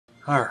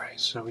Alright,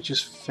 so we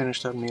just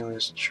finished up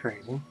Amelia's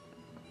training.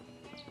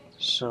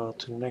 So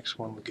to the next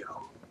one we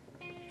go.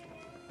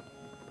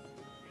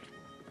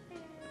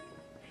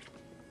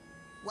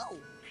 Whoa,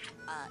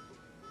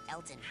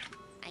 Elton,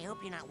 I hope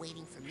you're not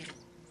waiting for me.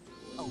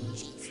 Oh,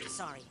 jeez,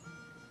 sorry.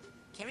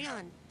 Carry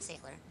on,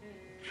 sailor.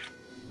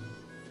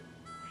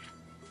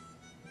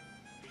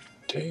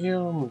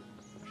 Damn.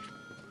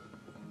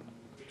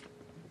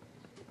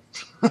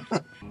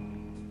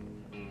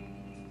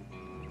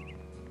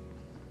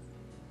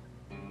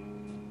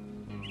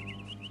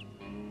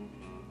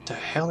 The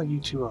hell are you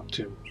two up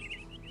to?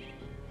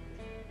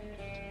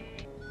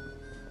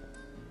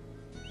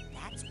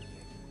 That's weird.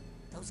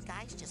 Those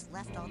guys just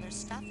left all their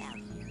stuff out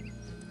here.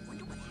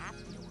 Wonder what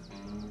happened to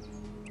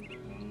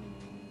them.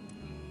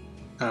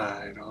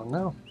 I don't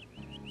know.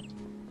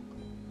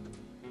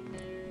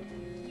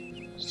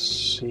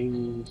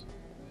 See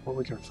what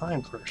we can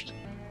find first.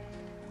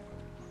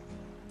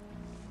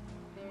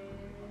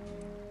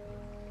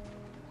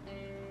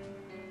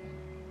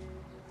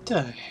 What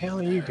the hell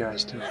are you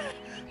guys doing?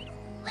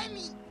 Let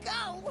me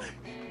go!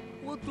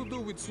 What to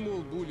do with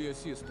small bully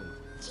assistant?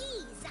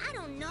 Jeez, I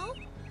don't know.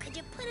 Could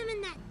you put him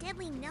in that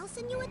deadly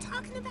Nelson you were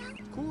talking about?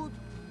 Could.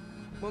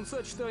 On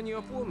such tiny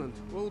opponent,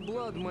 all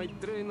blood might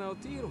drain out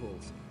ear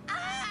holes.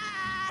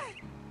 Ah!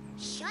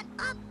 Shut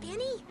up,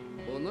 Benny.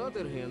 On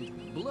other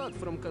hand, blood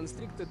from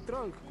constricted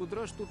trunk could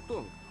rush to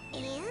tongue.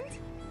 And?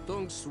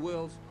 Tongue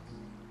swells,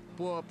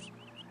 pops.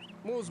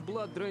 Most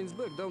blood drains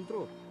back down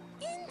throat.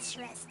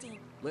 Interesting.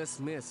 Less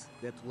mess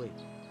that way.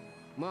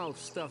 Mouth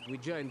stuffed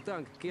with giant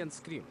tongue can't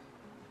scream.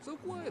 So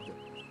quieter.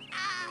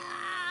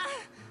 Ah!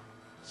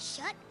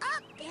 Shut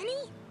up,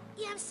 Benny.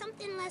 You have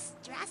something less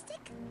drastic?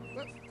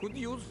 Could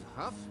use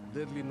half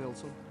deadly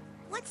Nelson.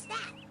 What's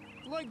that?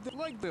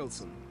 Like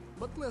Nelson,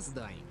 but less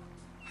dying.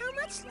 How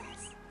much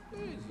less?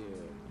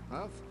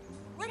 Half.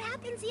 What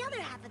happens the other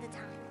half of the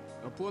time?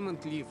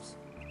 Opponent leaves.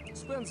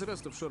 Spends the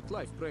rest of short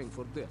life praying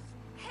for death.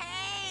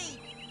 Hey!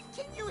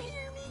 Can you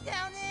hear me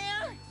down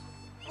there?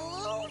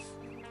 Maloof?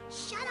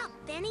 Shut up,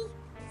 Benny.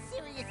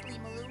 Seriously,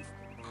 Maloof,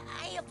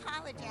 I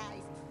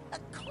apologize.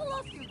 Call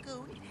off your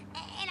goon,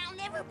 and I'll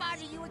never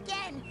bother you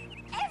again.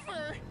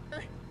 Ever!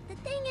 The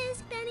thing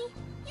is, Benny,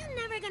 you're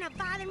never gonna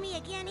bother me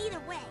again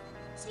either way.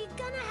 So you're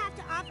gonna have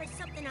to offer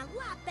something a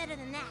lot better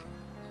than that.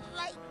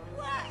 Like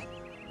what?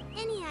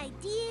 Any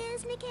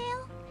ideas,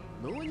 Mikhail?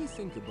 Know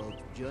anything about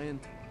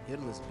giant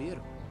hairless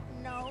bear?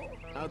 No.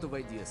 Out of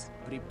ideas.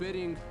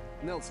 Preparing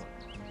Nelson.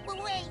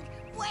 Well,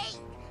 wait!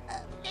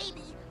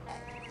 Maybe.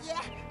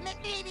 Yeah,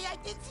 maybe I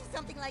did see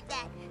something like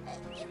that.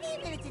 Give me a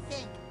minute to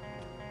think.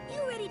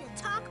 You ready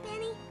to talk,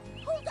 Benny?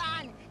 Hold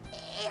on.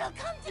 It'll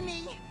come to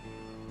me.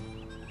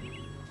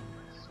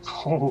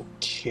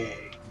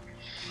 Okay.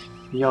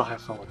 Y'all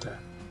have fun with that.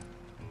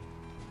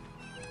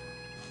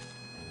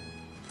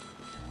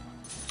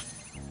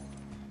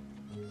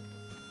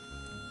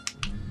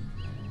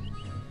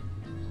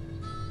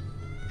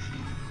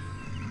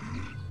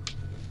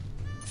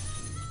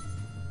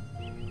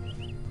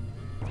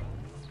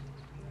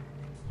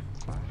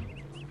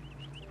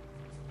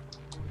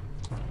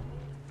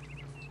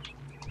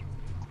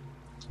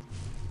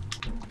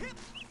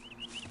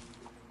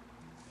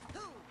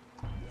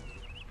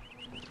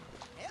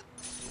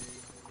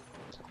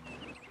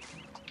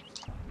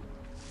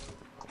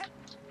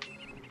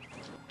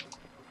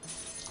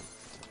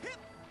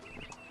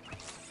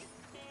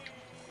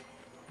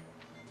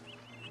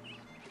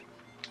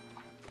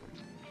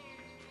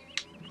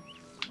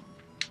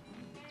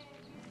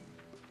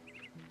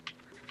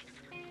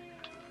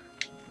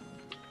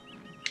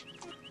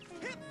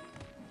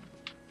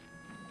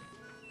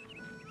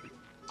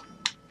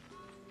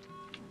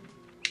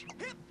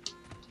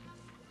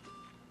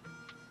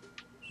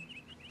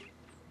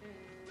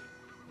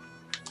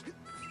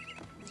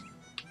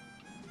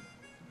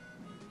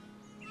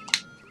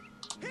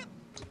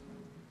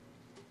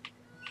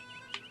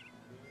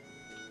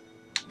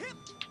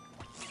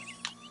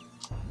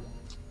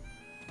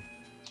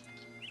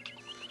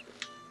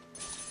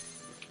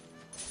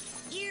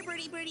 Here,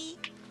 birdie.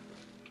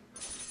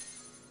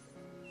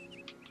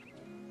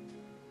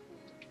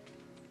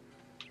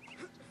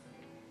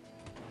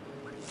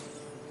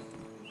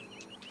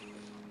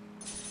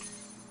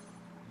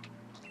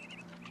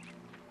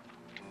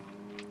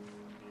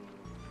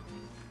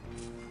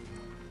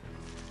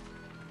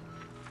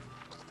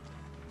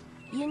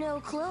 You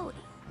know, Chloe,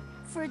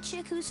 for a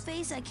chick whose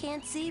face I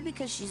can't see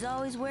because she's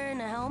always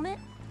wearing a helmet,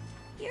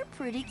 you're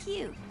pretty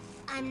cute.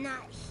 I'm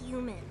not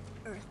human,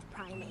 Earth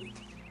primate.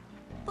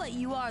 But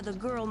you are the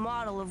girl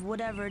model of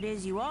whatever it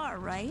is you are,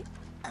 right?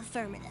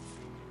 Affirmative.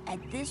 At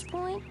this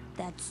point,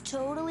 that's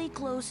totally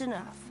close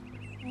enough.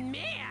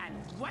 Man,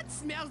 what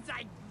smells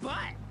like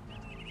butt?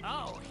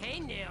 Oh, hey,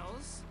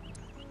 Nils.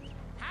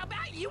 How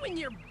about you and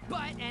your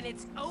butt and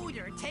its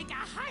odor take a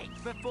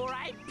hike before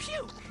I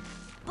puke?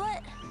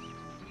 But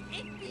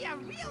It'd be a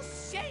real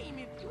shame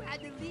if you had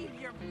to leave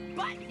your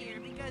butt here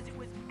because it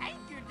was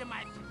anchored to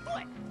my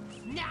foot.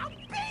 Now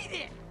beat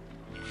it!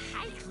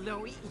 Hi,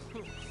 Chloe.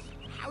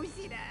 How's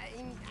it,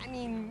 I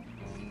mean,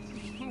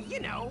 You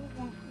know,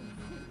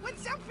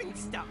 what's up and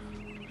stuff.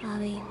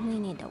 Bobby, we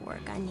need to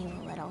work on you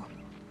a little.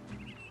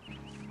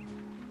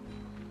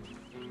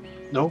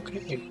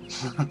 Okay.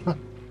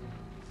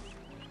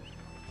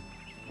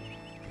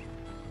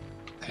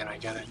 And I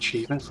got an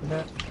achievement for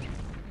that?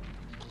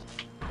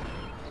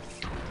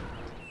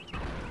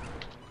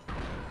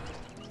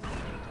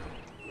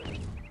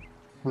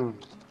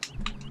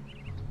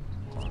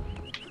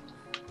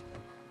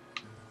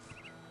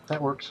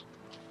 That works.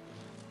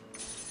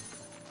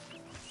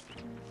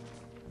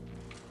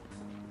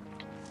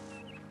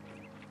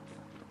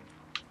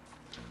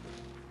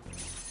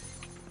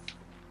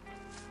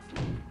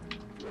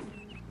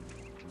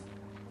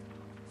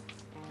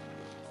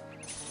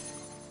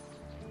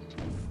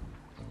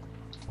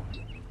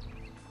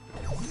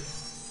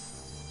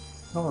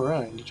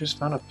 Alright, you just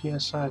found a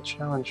PSI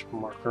challenge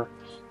marker.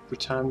 Every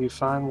time you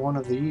find one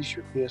of these,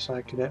 your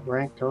PSI cadet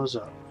rank goes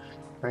up.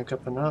 Rank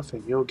up enough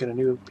and you'll get a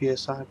new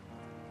PSI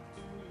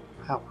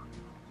power.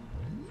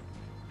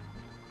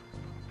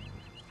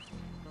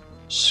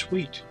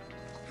 Sweet.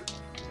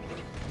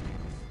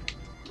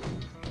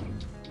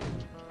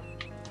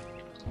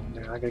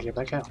 Now I gotta get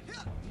back out.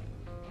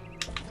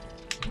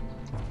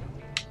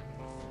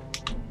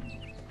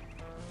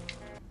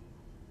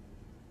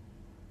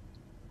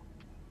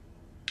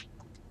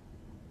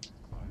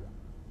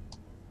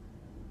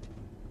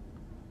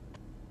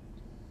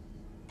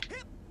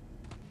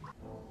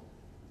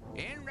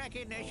 In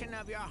recognition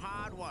of your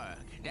hard work,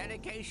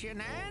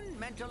 dedication, and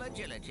mental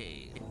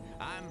agility,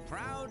 I'm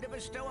proud to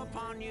bestow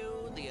upon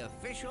you the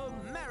official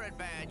merit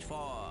badge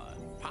for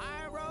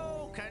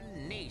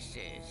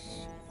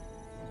Pyrokinesis.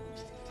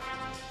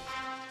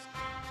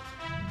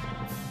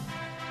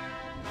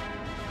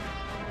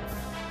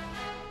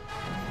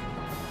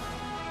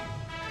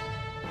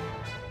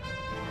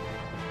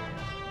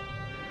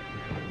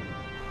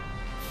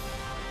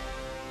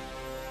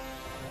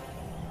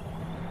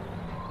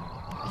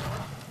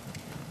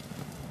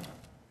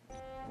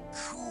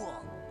 Cool.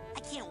 I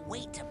can't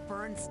wait to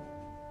burn.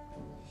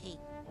 Hey,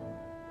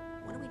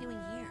 what are we doing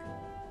here?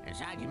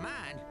 Inside your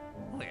mind?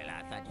 Well,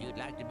 I thought you'd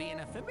like to be in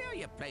a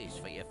familiar place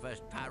for your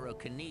first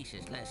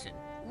pyrokinesis lesson.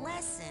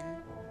 Lesson?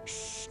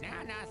 Shh, now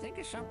think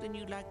of something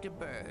you'd like to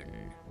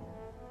burn.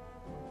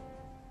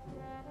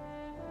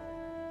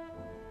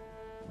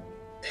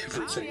 Oh,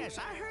 Everything. yes,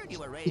 I heard you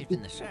were raised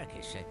in the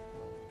circus.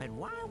 But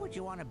why would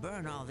you want to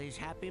burn all these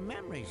happy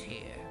memories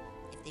here?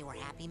 If they were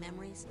happy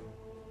memories,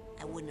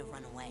 I wouldn't have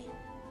run away.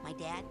 My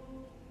dad,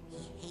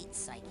 he hates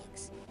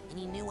psychics, and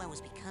he knew I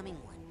was becoming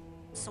one.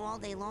 So all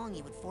day long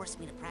he would force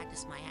me to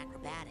practice my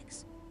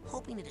acrobatics,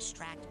 hoping to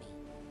distract me,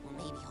 or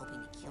maybe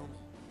hoping to kill me.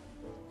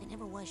 I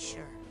never was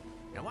sure.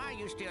 Now why are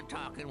you still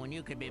talking when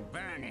you could be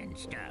burning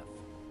stuff?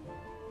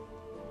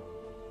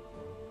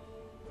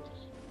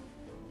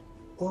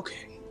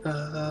 Okay.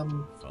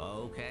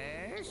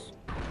 Focus.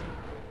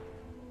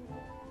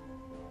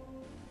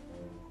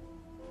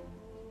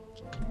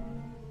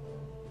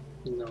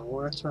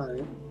 No, that's not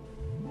it.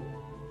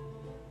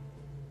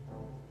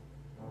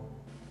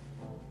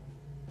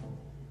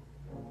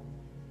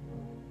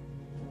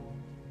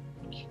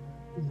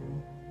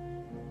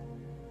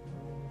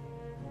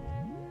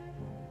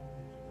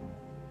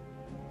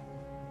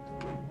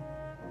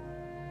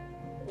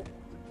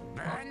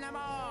 Burn them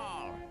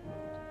all.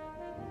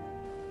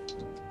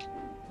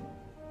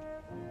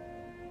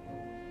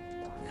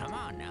 Come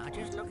on now,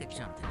 just look at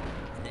something.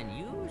 And then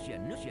use your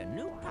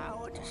new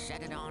power to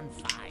set it on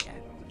fire.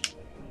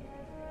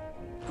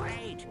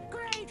 Great,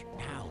 great.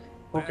 Now,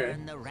 burn Okay.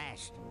 the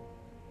rest.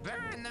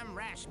 Burn them,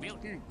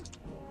 Rasputin.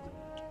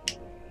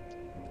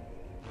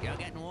 You're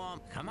getting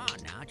warm. Come on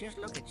now, just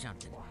look at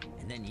something.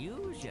 And then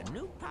use your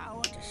new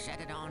power to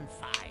set it on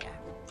fire.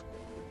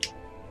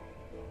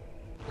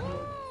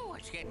 Ooh,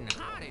 it's getting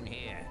hot in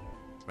here.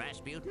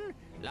 Rasputin,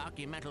 lock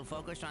your mental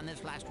focus on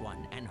this last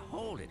one and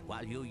hold it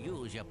while you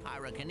use your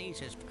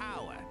pyrokinesis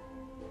power.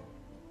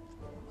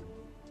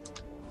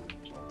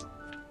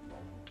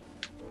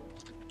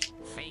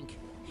 Think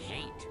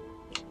hate.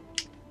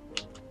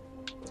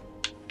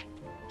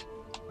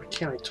 Why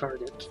can't I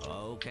target?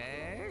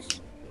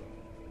 Focus.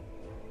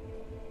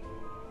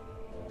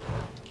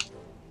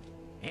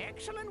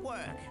 Excellent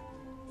work.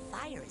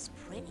 Fire is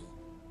pretty.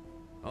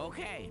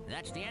 Okay,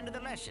 that's the end of the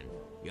lesson.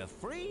 You're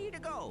free to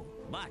go,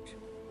 but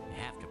you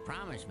have to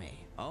promise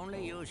me,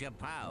 only use your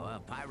power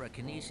of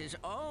pyrokinesis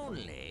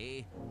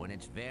only when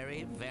it's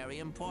very, very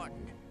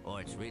important, or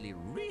it's really,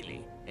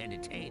 really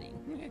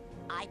entertaining.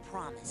 I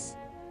promise.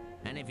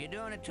 And if you're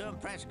doing it to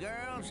impress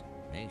girls,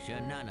 make sure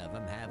none of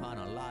them have on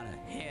a lot of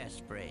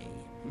hairspray.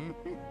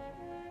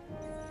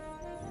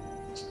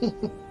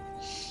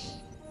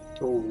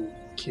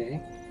 Okay.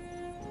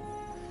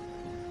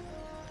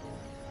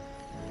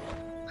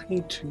 I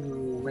need to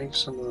make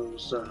some of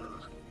those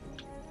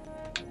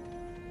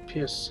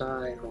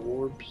PSI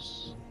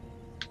orbs.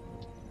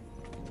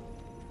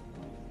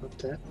 Like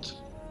that.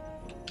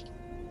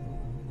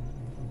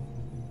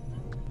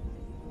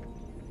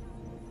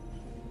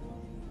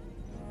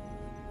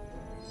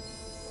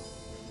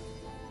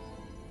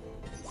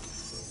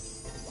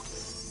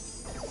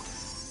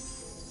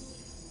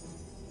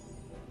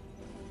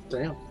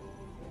 Damn.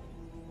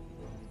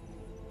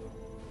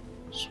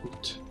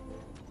 Sweet.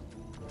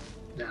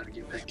 Now to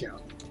get back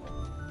out.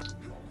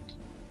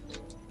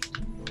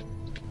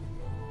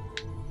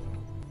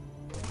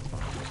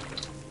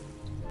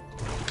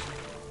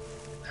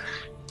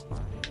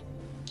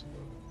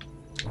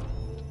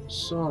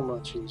 So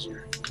much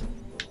easier.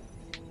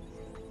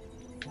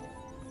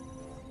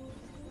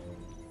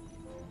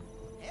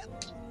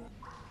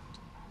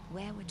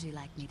 Where would you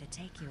like me to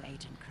take you,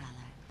 Agent Cruller?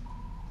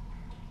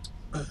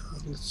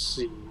 Let's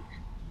see.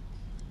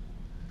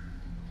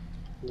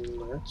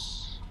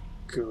 Let's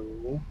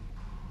go.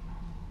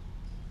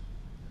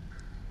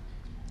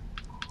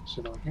 Is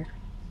it on here?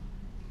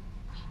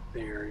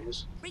 There it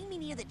is. Bring me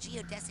near the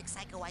geodesic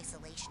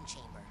psycho-isolation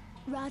chamber.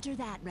 Roger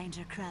that,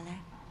 Ranger Cruller.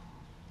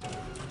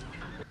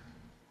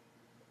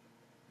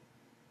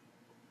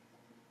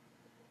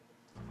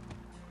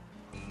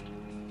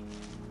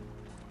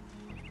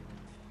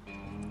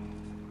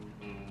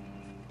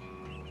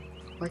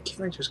 Why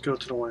can't I just go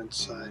to the one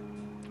inside?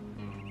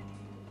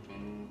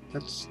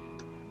 That's...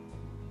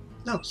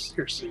 No,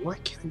 seriously, why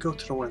can't I go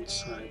to the one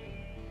inside?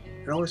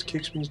 It always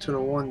kicks me to the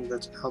one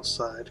that's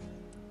outside,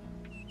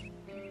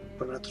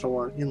 but not to the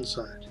one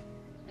inside.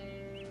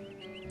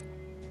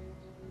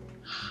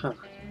 Huh.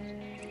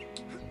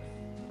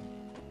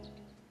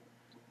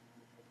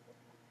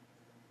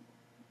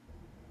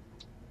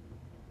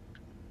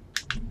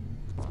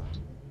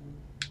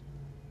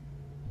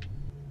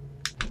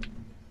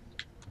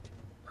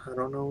 I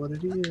don't know what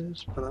it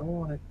is, but I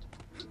want it.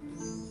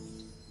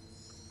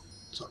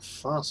 It's a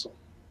fossil.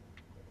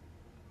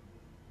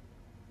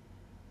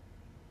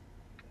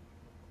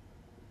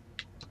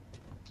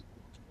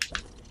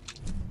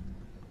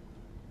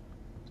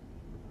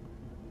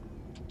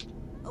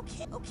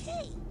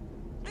 Okay.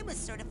 I'm a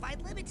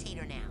certified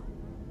levitator now.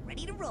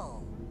 Ready to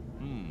roll.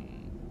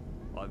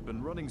 I've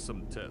been running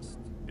some tests.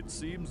 It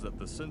seems that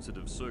the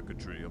sensitive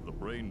circuitry of the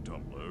brain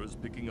tumbler is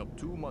picking up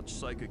too much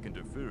psychic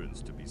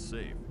interference to be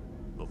safe.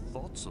 The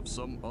thoughts of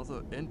some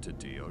other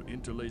entity are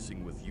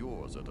interlacing with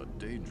yours at a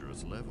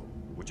dangerous level,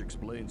 which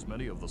explains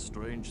many of the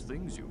strange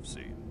things you've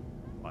seen.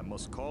 I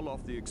must call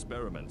off the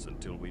experiments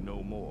until we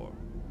know more.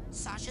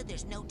 Sasha,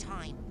 there's no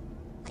time.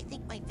 I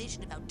think my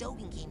vision about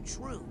Dogen came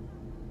true.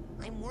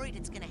 I'm worried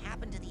it's gonna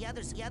happen to the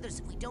others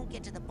if we don't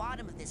get to the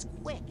bottom of this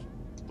quick.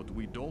 But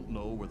we don't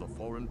know where the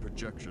foreign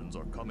projections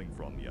are coming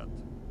from yet.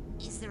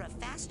 Is there a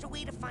faster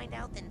way to find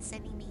out than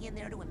sending me in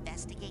there to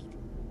investigate?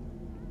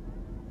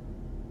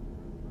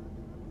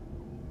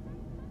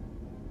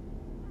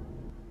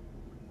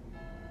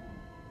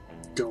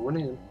 Going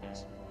in.